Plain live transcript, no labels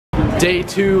Day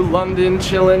 2, London,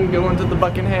 chilling, going to the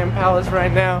Buckingham Palace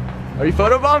right now. Are you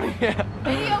photobombing? Yeah.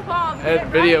 Video bomb.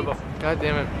 Video bomb. God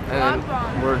damn it. And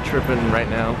we're tripping right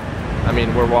now. I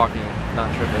mean, we're walking,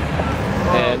 not tripping.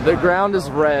 And the ground is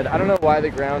red. I don't know why the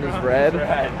ground is red.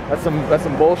 That's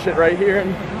some bullshit right here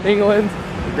in England.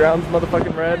 The ground's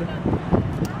motherfucking red.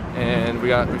 And we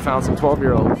found some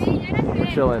 12-year-olds. We're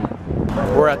chilling.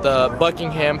 We're at the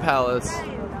Buckingham Palace.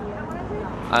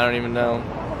 I don't even know.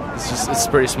 It's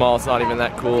pretty small. It's not even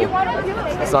that cool.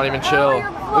 It's not even chill.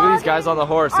 Look at these guys on the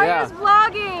horse. Yeah.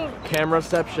 Vlogging.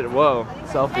 Cameraception. Whoa.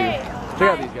 Selfie. Check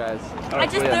out these guys. I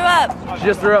just threw up. She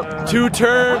just threw up 2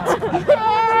 turns.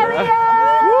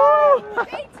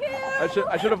 I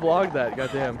should have vlogged that.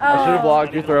 Goddamn. I should have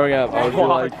vlogged you throwing up. I was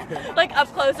like up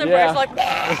close and yeah. first,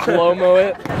 like slow-mo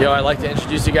it. Yo, I'd like to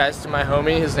introduce you guys to my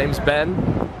homie. His name's Ben.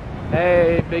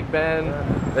 Hey, Big Ben.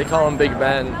 They call him Big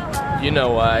Ben. You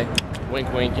know why.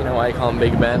 Wink, wink. You know why I call him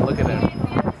Big Ben. Look at him.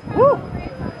 Woo!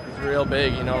 He's real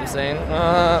big. You know what I'm saying?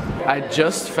 I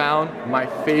just found my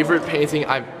favorite painting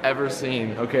I've ever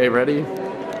seen. Okay, ready?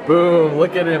 Boom!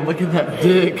 Look at him. Look at that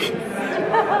dick.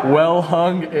 Well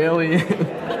hung alien.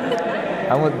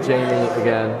 I'm with Jaimee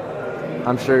again.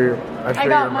 I'm sure you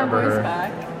remember her.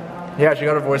 Back. Yeah, she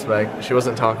got her voice back. She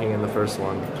wasn't talking in the first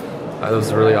one. It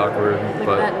was really awkward. Look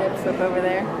but at that nip slip over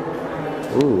there.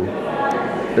 ooh,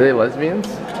 are they lesbians?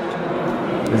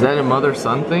 Is that a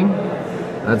mother-son thing?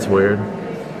 That's weird.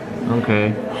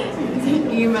 Okay.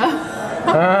 Emo.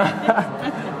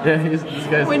 Yeah, this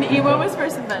guy's. When emo was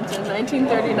first invented,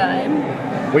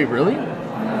 1939. Wait, really?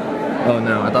 Oh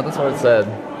no, I thought that's what it said.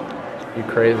 You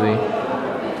crazy.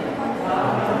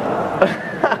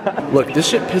 Look, this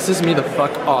shit pisses me the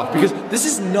fuck off because this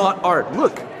is not art.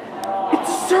 Look, it's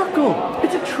a circle.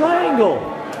 It's a triangle.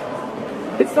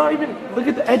 It's not even. Look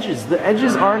at the edges. The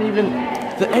edges aren't even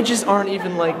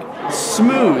like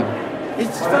smooth.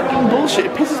 It's fucking bullshit.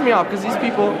 It pisses me off because these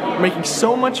people are making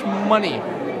so much money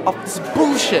off this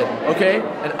bullshit. Okay,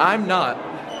 and I'm not.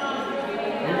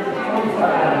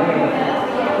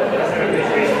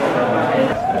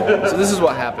 So this is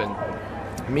what happened.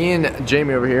 Me and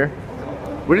Jaimee over here,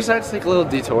 we decided to take a little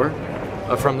detour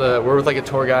we're with like a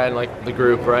tour guide and like the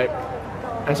group, right?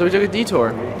 And so we took a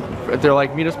detour. They're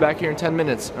like, meet us back here in 10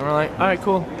 minutes. And we're like, all right,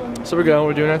 cool. So we're going,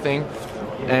 we're doing our thing.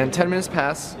 And 10 minutes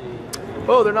pass.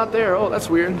 Oh, they're not there. Oh, that's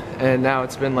weird. And now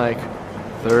it's been like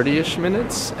 30-ish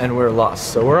minutes and we're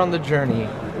lost. So we're on the journey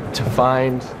to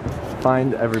find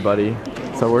everybody.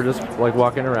 So we're just like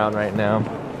walking around right now.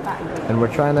 And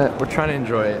we're trying to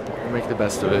enjoy it and make the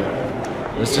best of it.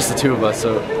 It's just the 2 of us,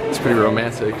 so it's pretty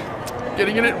romantic.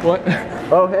 Getting in it? What?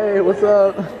 Oh hey, what's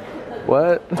up?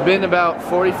 What? It's been about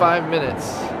 45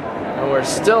 minutes and we're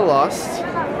still lost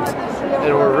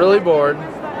and we're really bored.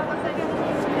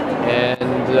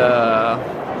 And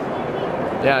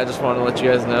yeah, I just want to let you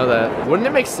guys know that. Wouldn't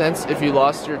it make sense if you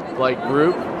lost your like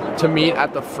group to meet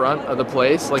at the front of the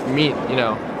place? Like meet, you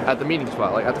know, at the meeting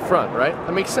spot, like at the front, right?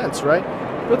 That makes sense, right?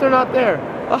 But they're not there.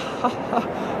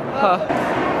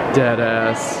 Dead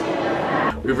ass.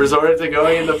 We've resorted to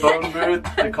going in the phone booth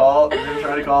to call. We're gonna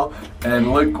try to call.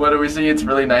 And look, what do we see? It's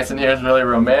really nice in here. It's really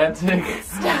romantic.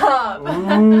 Stop.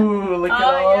 Ooh, look at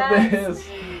all this.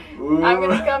 Ooh. I'm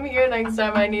gonna come here next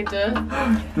time. I need to.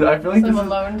 Dude, I feel like this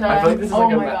alone time. I feel like this is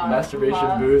like a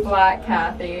masturbation booth. Black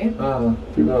Kathy.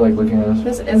 People are like looking at us.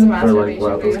 This is a masturbation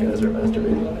like, wow, booth. those guys are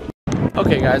masturbating.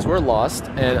 Okay guys, we're lost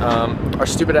and our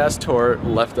stupid ass tour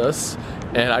left us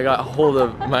and I got a hold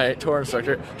of my tour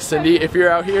instructor. Cindy, if you're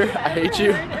out here, I hate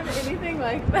you. Anything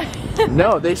like that.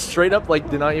 No, they straight up like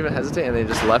did not even hesitate and they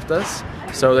just left us.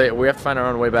 So we have to find our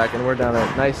own way back and we're down a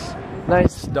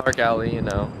nice dark alley, you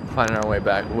know, finding our way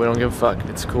back. We don't give a fuck,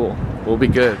 it's cool. We'll be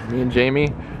good. Me and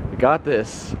Jaimee, we got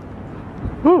this.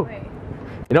 Woo! Wait.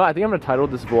 You know, I think I'm gonna title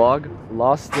this vlog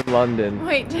 "Lost in London."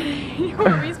 Wait,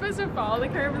 were we supposed to follow the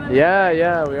curve and then?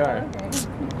 Yeah, we are. Okay.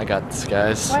 I got this,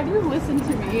 guys. Why do you listen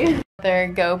to me? Their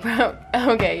GoPro.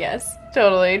 Okay, yes,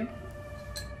 totally.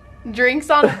 Drinks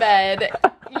on the bed.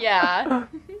 Yeah.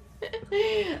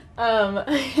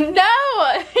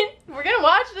 No! We're gonna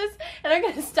watch this and I'm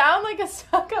gonna sound like a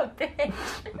stuck-up bitch.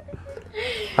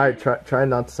 Alright, try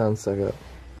not to sound stuck up.